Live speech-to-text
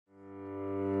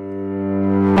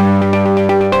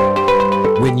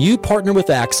When you partner with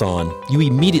Axon, you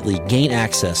immediately gain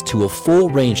access to a full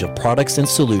range of products and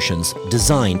solutions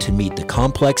designed to meet the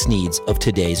complex needs of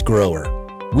today's grower.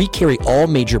 We carry all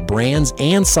major brands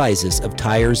and sizes of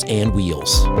tires and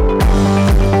wheels.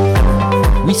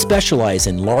 We specialize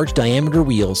in large diameter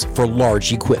wheels for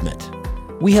large equipment.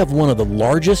 We have one of the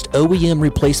largest OEM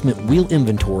replacement wheel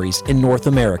inventories in North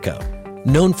America.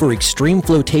 Known for extreme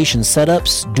flotation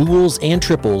setups, duals, and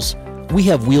triples, we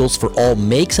have wheels for all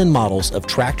makes and models of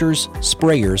tractors,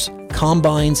 sprayers,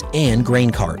 combines, and grain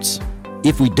carts.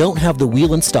 If we don't have the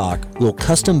wheel in stock, we'll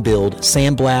custom build,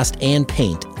 sandblast, and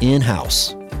paint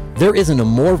in-house. There isn't a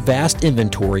more vast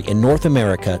inventory in North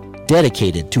America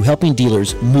dedicated to helping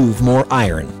dealers move more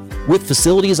iron. With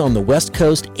facilities on the West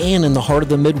Coast and in the heart of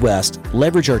the Midwest,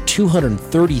 leverage our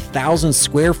 230,000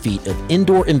 square feet of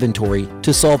indoor inventory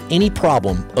to solve any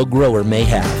problem a grower may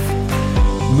have.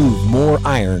 Move more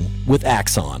iron with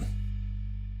Axon.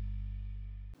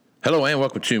 Hello and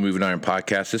welcome to Moving Iron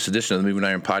Podcast. This edition of the Moving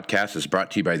Iron Podcast is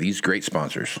brought to you by these great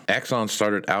sponsors. Axon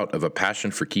started out of a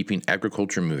passion for keeping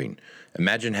agriculture moving.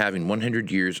 Imagine having 100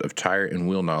 years of tire and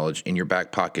wheel knowledge in your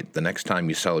back pocket the next time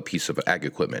you sell a piece of ag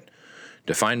equipment.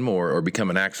 To find more or become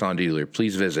an Axon dealer,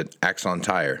 please visit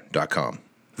axontire.com.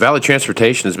 Valley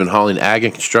Transportation has been hauling ag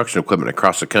and construction equipment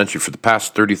across the country for the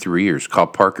past 33 years. Call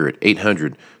Parker at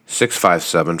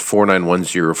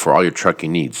 800-657-4910 for all your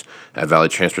trucking needs. At Valley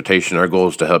Transportation, our goal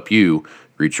is to help you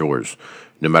reach yours.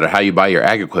 No matter how you buy your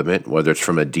ag equipment, whether it's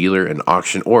from a dealer, an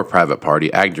auction, or a private party,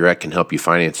 AgDirect can help you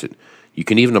finance it. You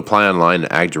can even apply online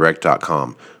at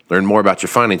agdirect.com. Learn more about your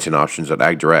financing options at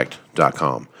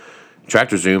agdirect.com.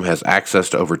 TractorZoom has access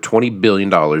to over $20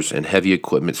 billion in heavy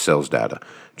equipment sales data.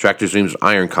 TractorZoom's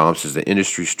Iron Comps is the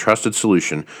industry's trusted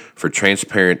solution for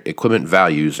transparent equipment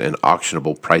values and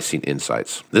auctionable pricing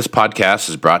insights. This podcast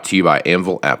is brought to you by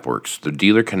Anvil AppWorks. The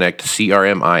Dealer Connect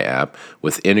CRMI app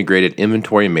with integrated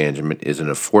inventory management is an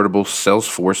affordable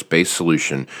Salesforce-based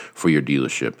solution for your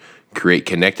dealership. Create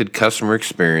connected customer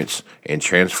experience and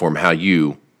transform how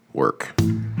you work.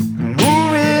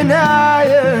 Moving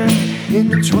iron in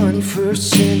the 21st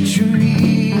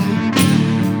century.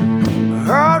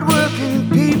 Hard-working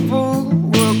people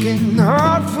working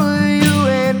hard for you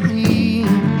and me.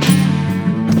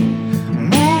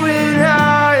 Moving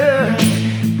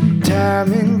iron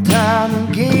time and time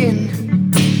again.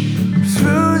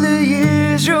 Through the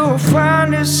years you'll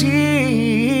find us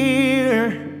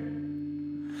here.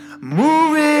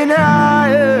 Moving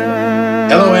iron.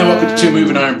 Hello and welcome to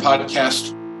Moving Iron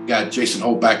Podcast. We got Jason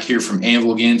Holt back here from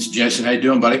Anvil again. So Jason, how you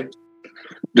doing, buddy?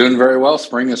 Doing very well.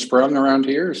 Spring has sprung around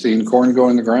here. Seeing corn go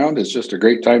in the ground. It's just a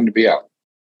great time to be out.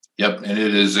 Yep, and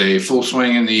it is a full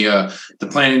swing in the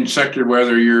planting sector.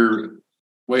 Whether you're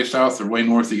way south or way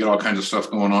north, you get all kinds of stuff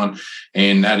going on,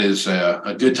 and that is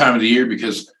a good time of the year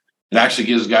because it actually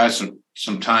gives guys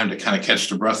some time to kind of catch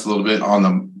their breath a little bit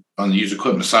on the used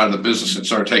equipment side of the business and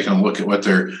start taking a look at what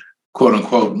their quote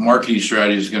unquote marketing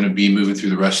strategy is going to be moving through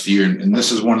the rest of the year. And this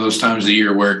is one of those times of the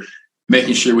year where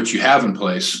making sure what you have in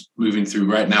place moving through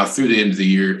right now through the end of the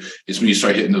year is when you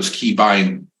start hitting those key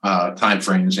buying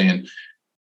timeframes. And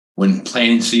when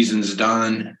planting season's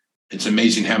done, it's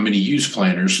amazing how many used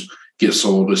planters get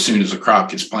sold as soon as a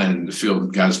crop gets planted in the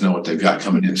field. Guys know what they've got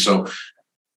coming in. So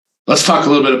let's talk a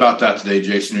little bit about that today,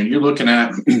 Jason. And you're looking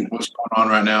at what's going on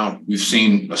right now. We've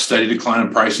seen a steady decline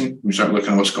in pricing. We start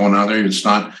looking at what's going on there. It's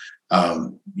not,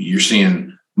 you're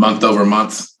seeing month over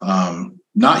month,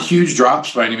 not huge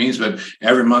drops by any means, but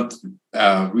every month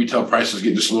retail prices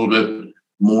get just a little bit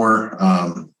more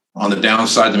on the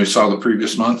downside than we saw the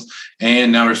previous month.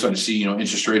 And now we're starting to see,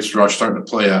 interest rates are starting to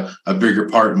play a bigger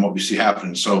part in what we see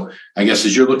happening. So I guess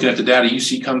as you're looking at the data you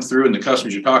see come through and the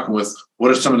customers you're talking with, what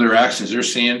are some of the reactions they're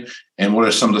seeing and what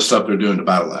are some of the stuff they're doing to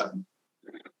battle that?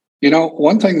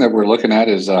 One thing that we're looking at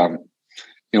is,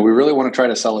 we really want to try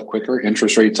to sell it quicker.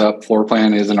 Interest rates up, floor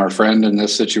plan isn't our friend in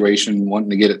this situation, wanting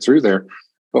to get it through there.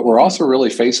 But we're also really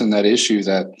facing that issue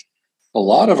that a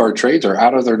lot of our trades are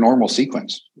out of their normal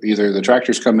sequence. Either the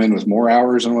tractors come in with more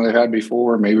hours than what they've had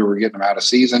before, maybe we're getting them out of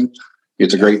season.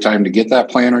 It's a great time to get that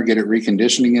planter, get it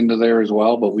reconditioning into there as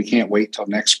well, but we can't wait till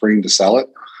next spring to sell it.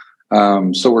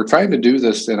 So we're trying to do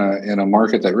this in a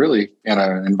market that really, in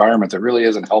an environment that really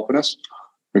isn't helping us.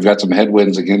 We've got some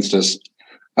headwinds against us,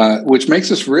 which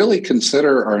makes us really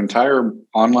consider our entire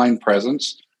online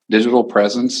presence, digital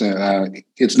presence.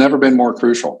 It's never been more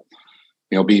crucial.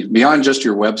 Beyond just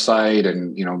your website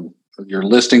and, your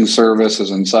listing services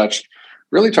and such,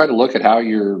 really try to look at how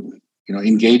you're,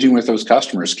 engaging with those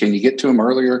customers. Can you get to them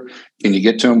earlier? Can you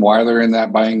get to them while they're in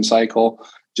that buying cycle?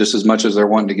 Just as much as they're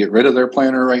wanting to get rid of their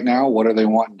planter right now, what are they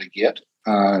wanting to get?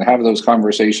 And have those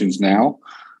conversations now.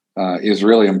 is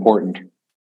really important.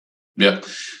 Yeah,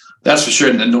 that's for sure.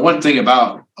 And the one thing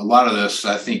about a lot of this,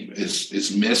 I think,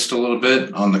 is missed a little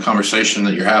bit on the conversation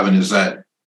that you're having is that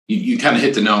you kind of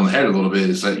hit the nail on the head a little bit.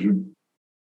 Is that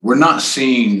we're not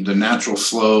seeing the natural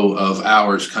flow of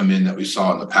hours come in that we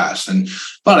saw in the past, and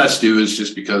a lot of that's due is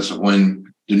just because of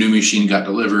when the new machine got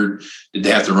delivered. Did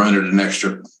they have to run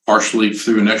it partially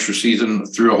through an extra season,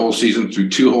 through a whole season, through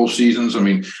 2 whole seasons? I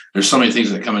mean, there's so many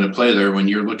things that come into play there when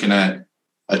you're looking at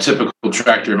a typical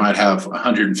tractor might have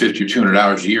 150 or 200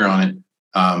 hours a year on it.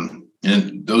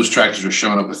 And those tractors are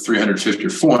showing up with 350 or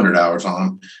 400 hours on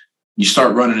them. You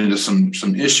start running into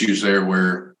some issues there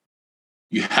where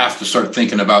you have to start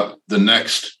thinking about the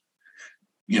next,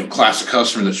 class of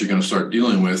customer that you're going to start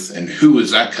dealing with, and who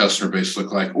is that customer base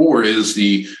look like? Or is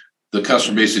the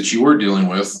customer base that you were dealing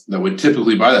with that would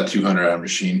typically buy that 200-hour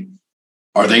machine,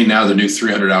 are they now the new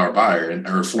 300-hour buyer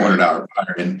or 400-hour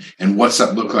buyer? And what's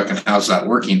that look like, and how's that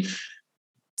working?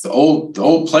 The old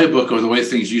playbook, or the way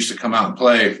things used to come out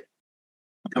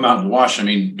and wash. I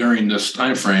mean, during this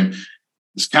time frame,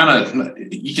 it's kind of,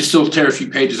 you can still tear a few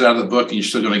pages out of the book, and you're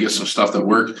still going to get some stuff that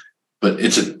work, but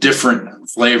it's a different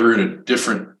flavor and a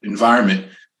different environment.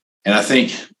 And I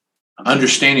think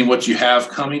understanding what you have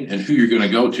coming and who you're going to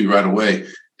go to right away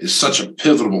is such a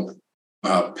pivotal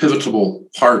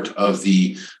part of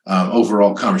the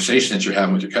overall conversation that you're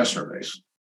having with your customer base.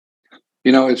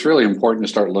 It's really important to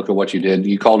start looking at what you did.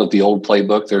 You called it the old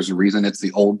playbook. There's a reason it's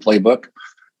the old playbook.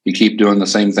 You keep doing the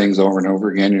same things over and over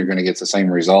again, you're going to get the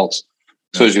same results.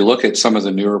 So as you look at some of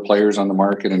the newer players on the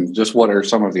market and just what are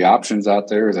some of the options out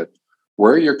there, that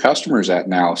where are your customers at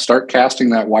now? Start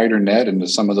casting that wider net into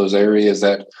some of those areas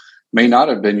that may not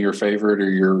have been your favorite or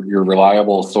your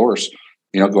reliable source.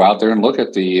 Go out there and look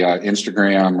at the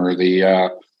Instagram or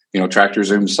the Tractor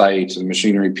Zoom sites and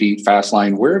Machinery Pete,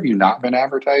 Fastline. Where have you not been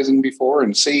advertising before?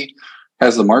 And see,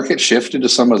 has the market shifted to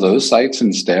some of those sites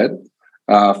instead?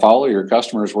 Follow your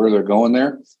customers where they're going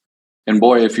there. And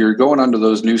boy, if you're going onto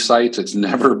those new sites, it's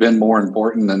never been more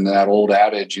important than that old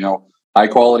adage, high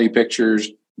quality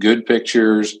pictures, good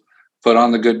pictures, put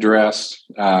on the good dress,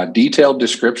 detailed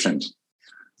descriptions.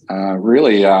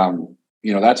 Really,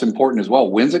 that's important as well.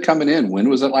 When's it coming in? When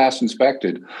was it last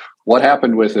inspected? What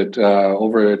happened with it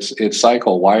over its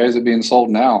cycle? Why is it being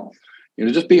sold now?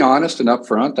 Just be honest and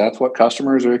upfront. That's what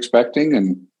customers are expecting.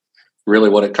 And really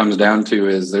what it comes down to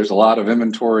is there's a lot of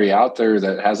inventory out there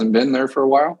that hasn't been there for a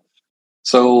while.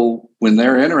 So when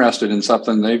they're interested in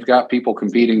something, they've got people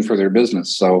competing for their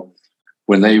business. So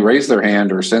when they raise their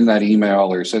hand or send that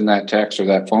email or send that text or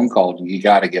that phone call, you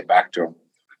got to get back to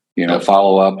them.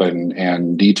 Follow up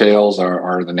and details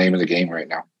are the name of the game right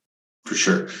now. For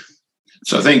sure.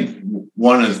 So I think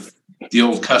one of the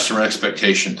old customer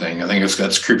expectation thing, I think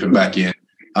that's creeping back in.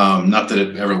 Not that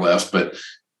it ever left, but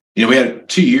we had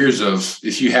 2 years of,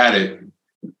 if you had it,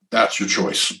 that's your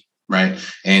choice, right?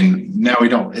 And now we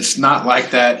don't. It's not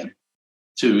like that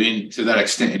to that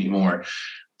extent anymore.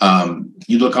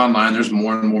 You look online, there's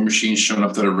more and more machines showing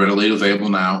up that are readily available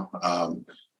now.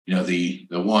 The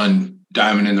one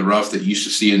diamond in the rough that you used to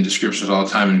see in descriptions all the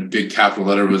time in big capital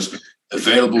letter was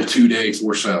available 2 days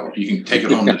for sale. You can take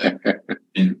it home today.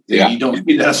 And you don't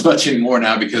see that as much anymore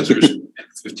now because there's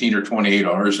 15 or 28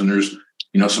 hours, and there's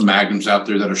some magnums out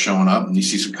there that are showing up, and you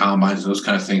see some combines and those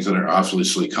kind of things that are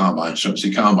obviously combines. So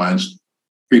see combines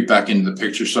creep back into the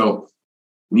picture. So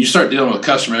when you start dealing with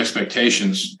customer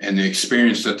expectations and the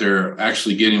experience that they're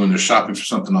actually getting when they're shopping for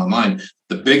something online,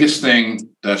 the biggest thing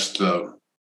as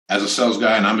a sales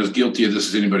guy, and I'm as guilty of this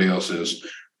as anybody else is,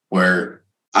 where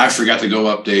I forgot to go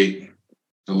update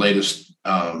the latest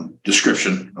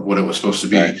description of what it was supposed to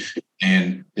be. Right.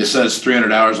 And it says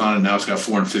 300 hours on it. Now it's got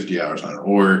 450 hours on it.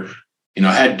 Or,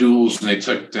 I had duals and they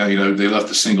took, they left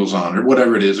the singles on, or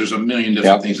whatever it is. There's a million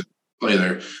different things that play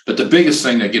there. But the biggest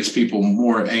thing that gets people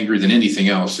more angry than anything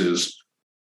else is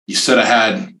you said I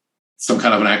had some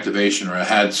kind of an activation, or I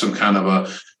had some kind of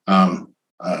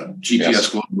a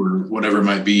GPS globe or whatever it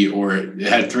might be, or it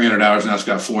had 300 hours, now it's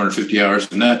got 450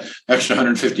 hours. And that extra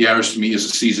 150 hours to me is a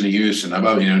season of use. And how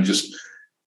about, just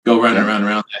go round and round and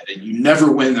round that. And you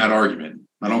never win that argument.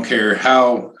 I don't care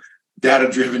how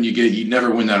data driven you get, you never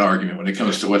win that argument when it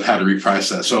comes to how to reprice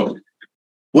that. So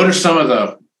what are some of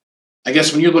the, I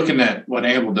guess when you're looking at what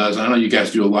Anvil does, I know you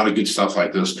guys do a lot of good stuff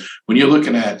like this. When you're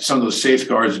looking at some of those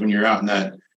safeguards, when you're out in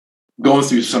that, going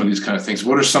through some of these kind of things,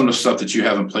 what are some of the stuff that you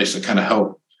have in place that kind of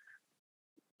help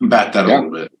combat that a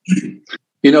little bit?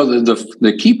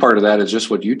 The key part of that is just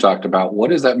what you talked about.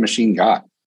 What has that machine got?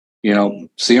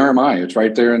 CRMI, it's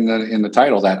right there in the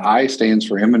title. That I stands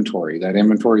for inventory, that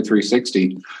inventory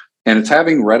 360. And it's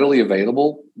having readily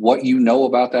available what you know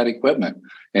about that equipment.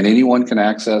 and anyone can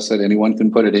access it. Anyone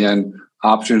can put it in.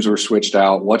 Options were switched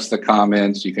out. What's the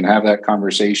comments? You can have that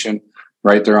conversation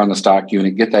right there on the stock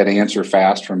unit. Get that answer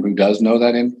fast from who does know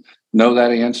that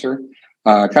answer.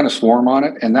 Kind of swarm on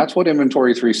it, and that's what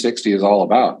Inventory 360 is all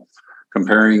about.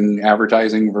 Comparing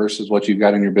advertising versus what you've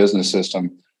got in your business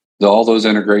system, all those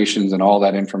integrations and all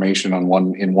that information in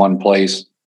one place,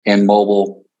 and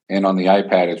mobile and on the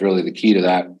iPad is really the key to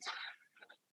that.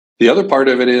 The other part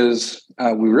of it is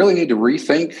we really need to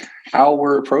rethink how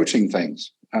we're approaching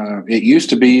things. It used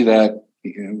to be that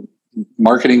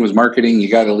marketing was marketing. You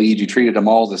got a lead, you treated them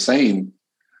all the same.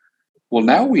 Well,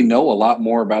 now we know a lot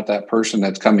more about that person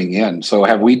that's coming in. So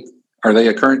are they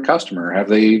a current customer? Have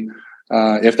they,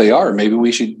 if they are, maybe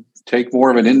we should take more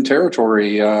of an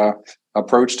in-territory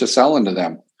approach to selling to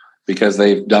them because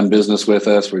they've done business with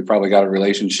us. We've probably got a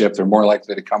relationship. They're more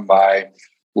likely to come by,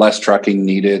 less trucking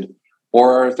needed.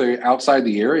 Or if they're outside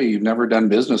the area, you've never done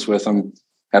business with them,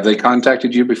 have they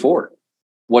contacted you before?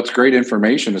 What's great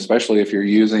information, especially if you're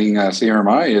using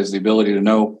CRMI, is the ability to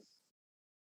know,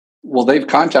 well, they've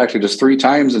contacted us 3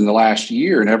 times in the last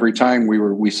year, and every time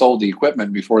we sold the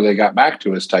equipment before they got back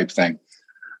to us type thing.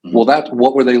 Mm-hmm. Well,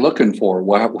 what were they looking for?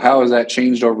 How has that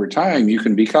changed over time? You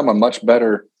can become a much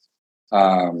better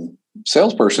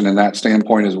salesperson in that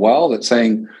standpoint as well, that's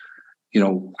saying,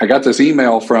 I got this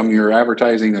email from your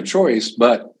advertising of choice,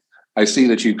 but I see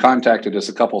that you contacted us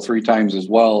 3 times as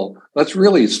well. Let's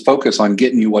really focus on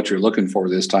getting you what you're looking for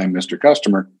this time, Mr.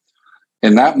 Customer.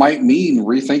 And that might mean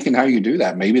rethinking how you do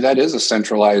that. Maybe that is a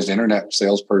centralized internet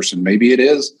salesperson. Maybe it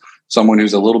is someone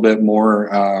who's a little bit more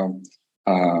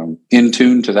in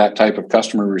tune to that type of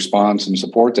customer response and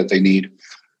support that they need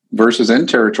versus in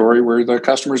territory where the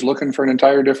customer's looking for an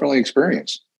entire different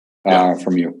experience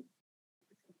from you.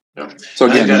 Yeah. So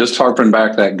again, just harping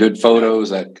back that good photos,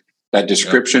 that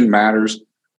description matters.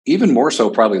 Even more so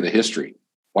probably the history.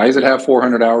 Why does it have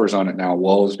 400 hours on it now?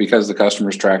 Well, it's because the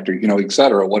customer's tractor, et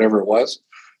cetera, whatever it was.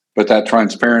 But that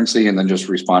transparency and then just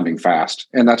responding fast.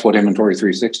 And that's what Inventory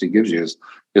 360 gives you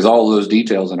is all those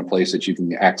details in a place that you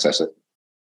can access it.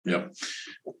 Yeah.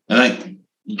 And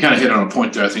you kind of hit on a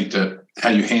point there. I think that how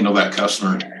you handle that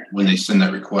customer when they send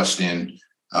that request in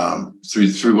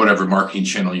through whatever marketing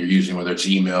channel you're using, whether it's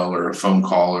email or a phone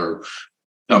call or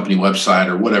company website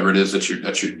or whatever it is that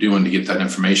you're doing to get that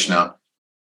information out.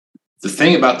 The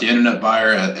thing about the internet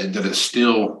buyer that is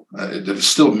still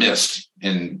missed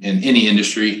in any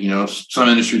industry, some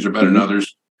industries are better than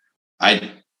others.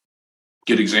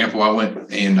 Good example. I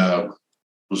went and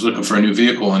was looking for a new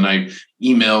vehicle, and I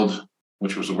emailed,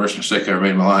 which was the worst mistake I ever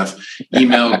made in my life.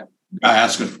 Emailed guy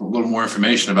asking for a little more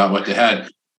information about what they had,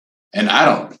 and I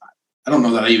don't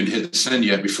know that I even hit send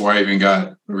yet before I even got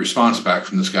a response back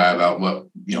from this guy about what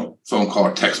phone call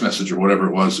or text message or whatever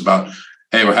it was about.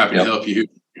 Hey, we're happy to help you.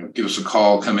 Give us a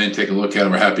call, come in, take a look at it.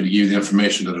 We're happy to give you the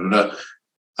information.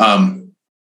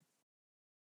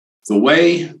 The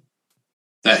way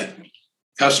that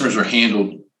customers are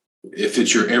handled, if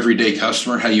it's your everyday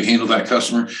customer, how you handle that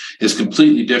customer is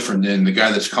completely different than the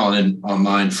guy that's calling in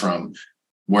online from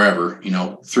wherever,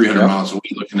 300 miles away,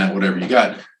 looking at whatever you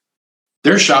got.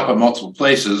 They're shopping multiple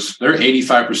places. They're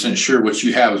 85% sure what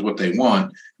you have is what they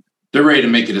want. They're ready to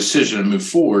make a decision and move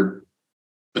forward,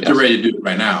 but they're ready to do it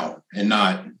right now and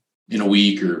not in a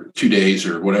week or 2 days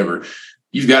or whatever.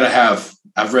 You've got to have,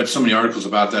 I've read so many articles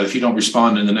about that. If you don't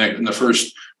respond in the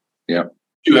first 2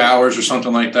 hours or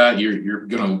something like that, you're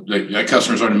going to, that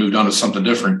customer's already moved on to something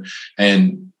different.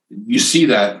 And you see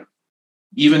that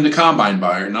even the combine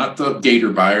buyer, not the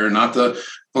Gator buyer, not the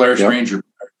Polaris Ranger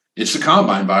buyer. It's the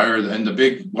combine buyer and the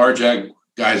big, large ag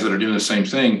guys that are doing the same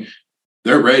thing.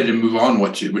 They're ready to move on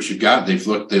what you got. They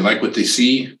like what they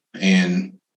see,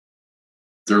 and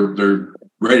they're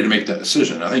ready to make that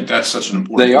decision. I think that's such an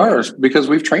important. They are, because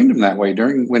we've trained them that way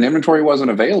when inventory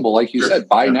wasn't available. Like you said,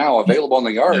 buy now, available in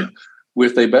the yard.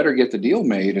 With they better get the deal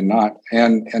made and not.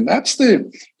 And that's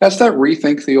that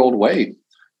rethink the old way.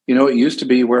 It used to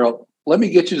be where let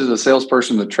me get you to the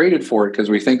salesperson that traded for it because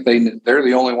we think they're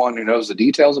the only one who knows the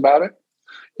details about it.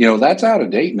 That's out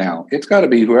of date now. It's got to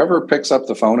be whoever picks up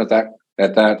the phone at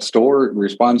that store,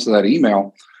 responds to that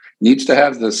email, needs to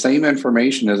have the same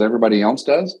information as everybody else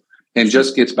does and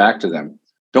just gets back to them.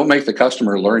 Don't make the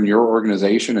customer learn your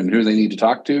organization and who they need to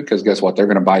talk to, because guess what? They're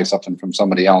going to buy something from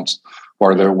somebody else,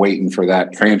 or they're waiting for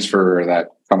that transfer or that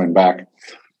coming back.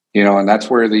 And that's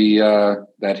where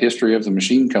that history of the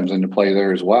machine comes into play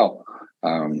there as well.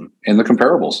 And the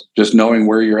comparables, just knowing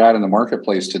where you're at in the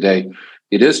marketplace today.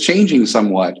 It is changing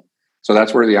somewhat. So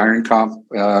that's where the Iron Comp,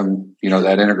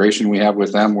 that integration we have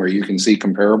with them, where you can see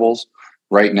comparables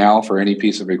right now for any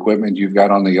piece of equipment you've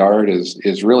got on the yard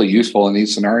is really useful in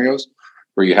these scenarios,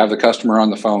 where you have the customer on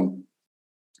the phone.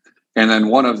 And then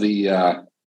one of the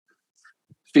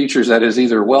features that is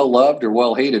either well loved or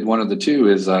well hated, one of the two,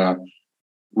 is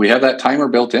we have that timer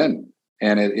built in.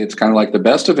 And it's kind of like the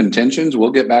best of intentions.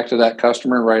 We'll get back to that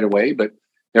customer right away, but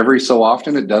every so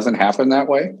often it doesn't happen that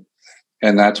way.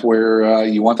 And that's where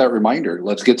you want that reminder.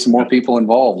 Let's get some more people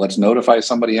involved. Let's notify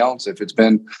somebody else if it's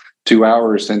been 2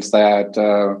 hours since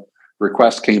that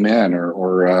request came in,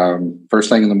 or first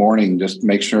thing in the morning. Just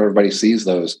make sure everybody sees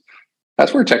those.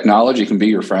 That's where technology can be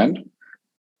your friend.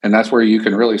 And that's where you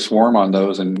can really swarm on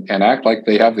those and act like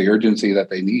they have the urgency that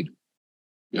they need.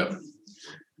 Yep.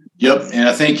 And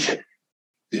I think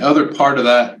the other part of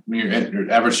that, when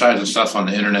you're advertising stuff on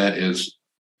the internet, is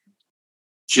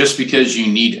just because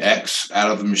you need X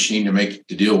out of the machine to make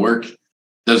the deal work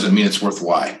doesn't mean it's worth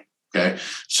Y. Okay.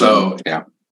 So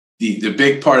the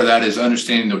big part of that is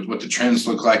understanding what the trends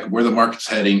look like, where the market's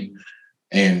heading,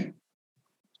 and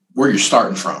where you're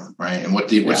starting from, right? And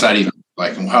what's that even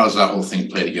like, and how does that whole thing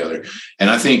play together? And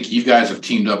I think you guys have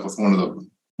teamed up with one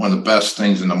of the best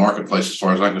things in the marketplace, as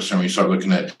far as I'm concerned, when you start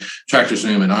looking at Tractor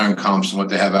Zoom and Iron Comps and what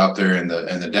they have out there, and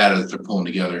the data that they're pulling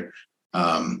together.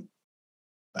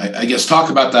 I guess talk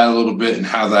about that a little bit, and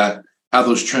how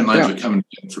those trend lines are coming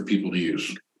for people to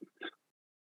use.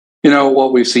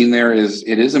 What we've seen there is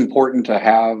it is important to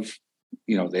have,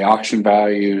 the auction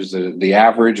values, the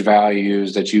average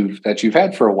values that you've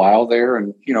had for a while there.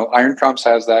 And, Iron Comps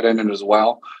has that in it as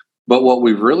well. But what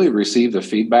we've really received the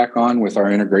feedback on with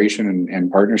our integration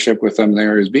and partnership with them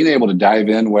there is being able to dive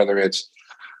in, whether it's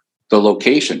the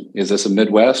location. Is this a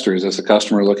Midwest, or is this a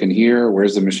customer looking here?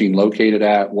 Where's the machine located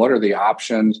at? What are the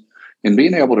options? And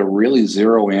being able to really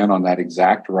zero in on that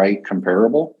exact right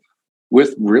comparable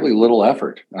with really little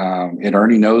effort. It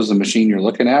already knows the machine you're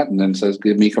looking at and then says,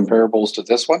 give me comparables to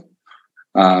this one.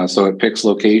 So it picks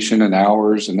location and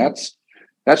hours, and that's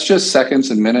just seconds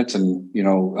and minutes and,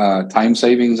 time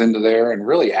savings into there, and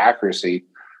really accuracy.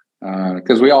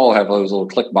 Because we all have those little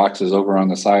click boxes over on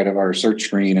the side of our search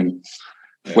screen, and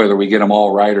whether we get them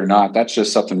all right or not, that's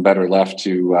just something better left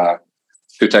to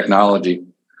technology.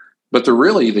 But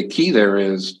the key there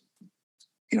is,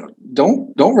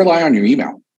 don't rely on your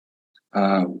email.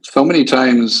 So many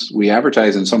times we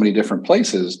advertise in so many different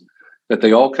places that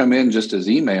they all come in just as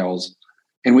emails,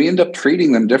 and we end up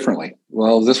treating them differently.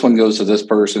 Well, this one goes to this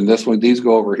person, these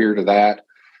go over here to that.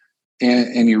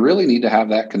 And you really need to have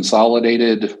that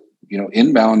consolidated,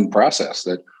 inbound process.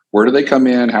 That where do they come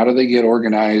in? How do they get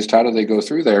organized? How do they go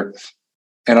through there?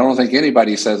 And I don't think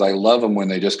anybody says I love them when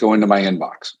they just go into my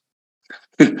inbox,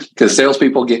 because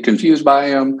salespeople get confused by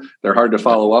them. They're hard to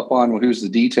follow up on. Well, who's the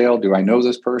detail? Do I know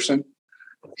this person?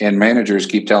 And managers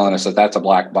keep telling us that that's a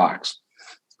black box.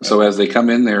 So as they come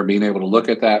in there, being able to look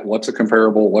at that, what's a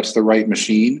comparable? What's the right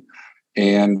machine?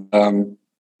 And,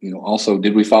 also,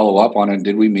 did we follow up on it?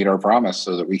 Did we meet our promise,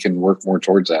 so that we can work more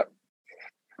towards that?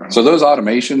 Right. So those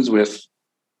automations with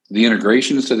the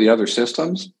integrations to the other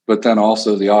systems, but then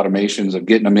also the automations of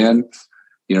getting them in.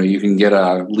 You can get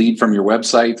a lead from your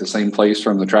website, the same place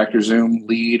from the Tractor Zoom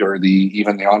lead, or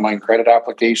even the online credit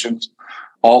applications,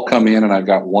 all come in, and I've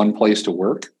got one place to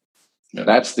work. Yeah.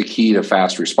 That's the key to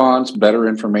fast response, better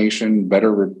information,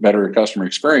 better customer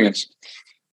experience.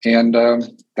 And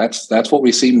that's what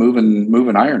we see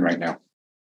moving iron right now.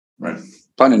 Right.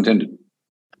 Pun intended.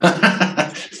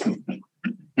 Right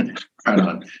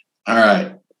on. All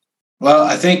right. Well,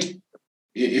 I think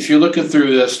if you're looking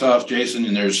through this stuff, Jason,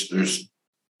 and there's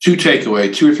two or three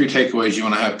takeaways you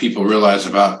want to have people realize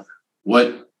about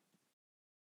what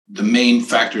the main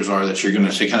factors are that you're going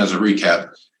to say, kind of as a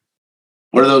recap.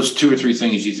 What are those 2 or 3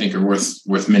 things you think are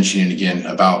worth mentioning again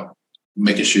about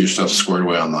making sure your stuff's squared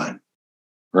away online?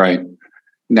 Right.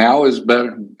 Now is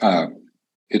better.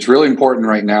 It's really important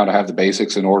right now to have the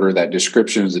basics in order, that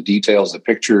descriptions, the details, the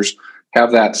pictures,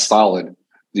 have that solid.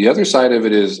 The other side of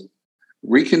it is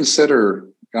reconsider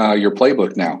your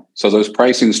playbook now. So those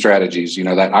pricing strategies,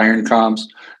 that Iron Comps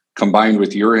combined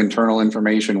with your internal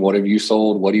information, what have you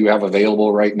sold? What do you have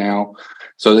available right now?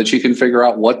 So that you can figure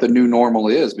out what the new normal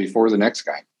is before the next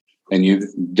guy. And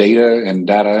data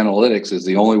analytics is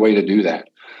the only way to do that.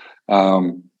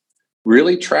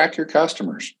 Really track your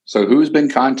customers. So who's been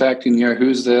contacting you?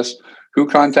 Who's this? Who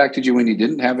contacted you when you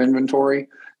didn't have inventory?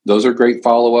 Those are great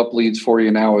follow-up leads for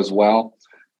you now as well.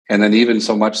 And then even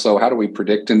so much so, how do we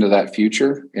predict into that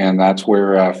future? And that's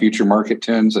where future market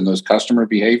trends and those customer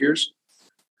behaviors,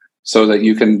 so that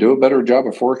you can do a better job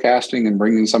of forecasting and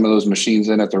bringing some of those machines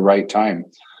in at the right time.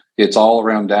 It's all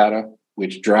around data,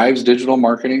 which drives digital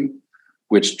marketing,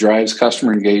 which drives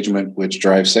customer engagement, which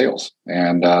drives sales.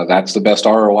 And that's the best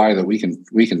ROI that we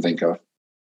can think of.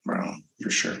 Well, for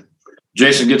sure.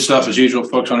 Jason, good stuff as usual.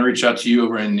 Folks want to reach out to you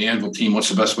over in the Anvil team. What's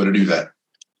the best way to do that?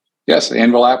 Yes,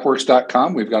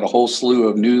 anvilappworks.com. We've got a whole slew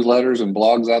of newsletters and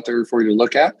blogs out there for you to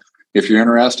look at. If you're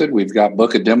interested, we've got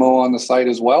book a demo on the site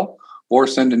as well, or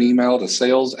send an email to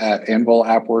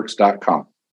sales@anvilappworks.com.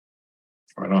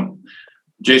 Right on.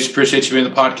 Jason, appreciate you being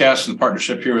the podcast and the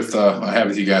partnership here with I have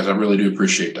with you guys. I really do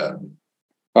appreciate that.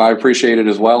 I appreciate it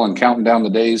as well, and counting down the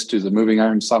days to the Moving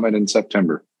Iron Summit in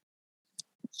September.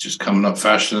 It's just coming up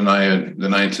faster than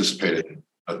I anticipated.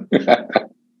 But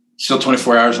still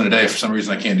 24 hours in a day. For some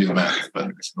reason, I can't do the math, but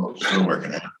it's still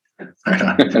working. Right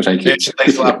on. Thank you. Jason,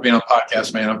 thanks a lot for being on the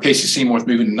podcast, man. I'm Casey Seymour with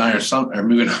Moving Iron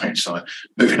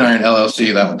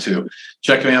LLC. That one too.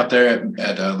 Check me out there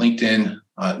at LinkedIn.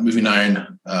 Moving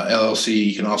Iron LLC.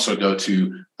 You can also go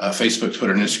to Facebook,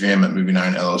 Twitter, and Instagram at Moving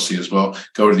Iron LLC as well.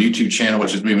 Go to the YouTube channel,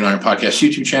 which is Moving Iron Podcast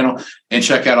YouTube channel, and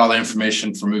check out all the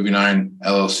information for Moving Iron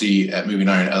LLC at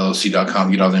movingironllc.com.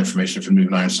 Get all the information for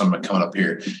Moving Iron Summit coming up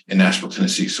here in Nashville,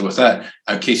 Tennessee. So with that,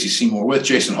 I'm Casey Seymour with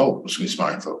Jason Holt. Let's be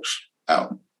inspiring, folks.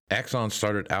 Out. Axon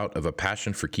started out of a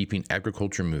passion for keeping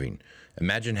agriculture moving.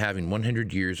 Imagine having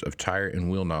 100 years of tire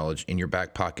and wheel knowledge in your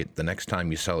back pocket the next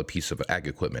time you sell a piece of ag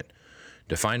equipment.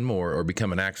 To find more or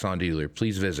become an Axon dealer,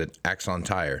 please visit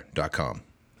axontire.com.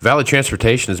 Valley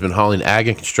Transportation has been hauling ag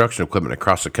and construction equipment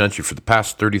across the country for the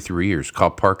past 33 years.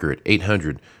 Call Parker at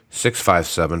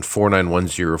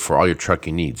 800-657-4910 for all your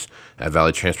trucking needs. At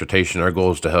Valley Transportation, our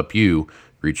goal is to help you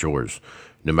reach yours.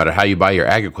 No matter how you buy your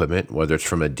ag equipment, whether it's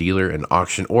from a dealer, an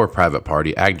auction, or a private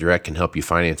party, AgDirect can help you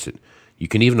finance it. You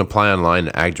can even apply online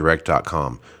at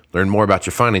agdirect.com. Learn more about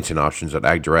your financing options at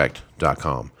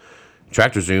agdirect.com.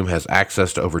 TractorZoom has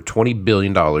access to over $20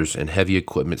 billion in heavy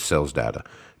equipment sales data.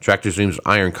 TractorZoom's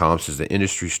Iron Comps is the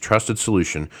industry's trusted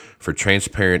solution for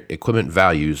transparent equipment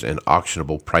values and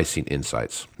auctionable pricing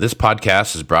insights. This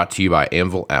podcast is brought to you by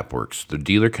Anvil AppWorks. The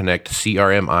Dealer Connect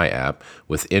CRMI app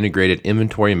with integrated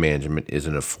inventory management is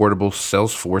an affordable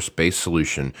Salesforce-based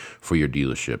solution for your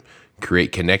dealership.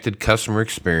 Create connected customer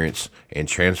experience and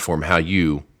transform how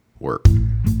you work.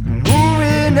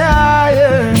 Moving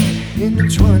iron in the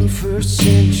 21st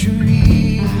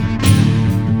century.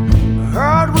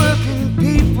 Hard work.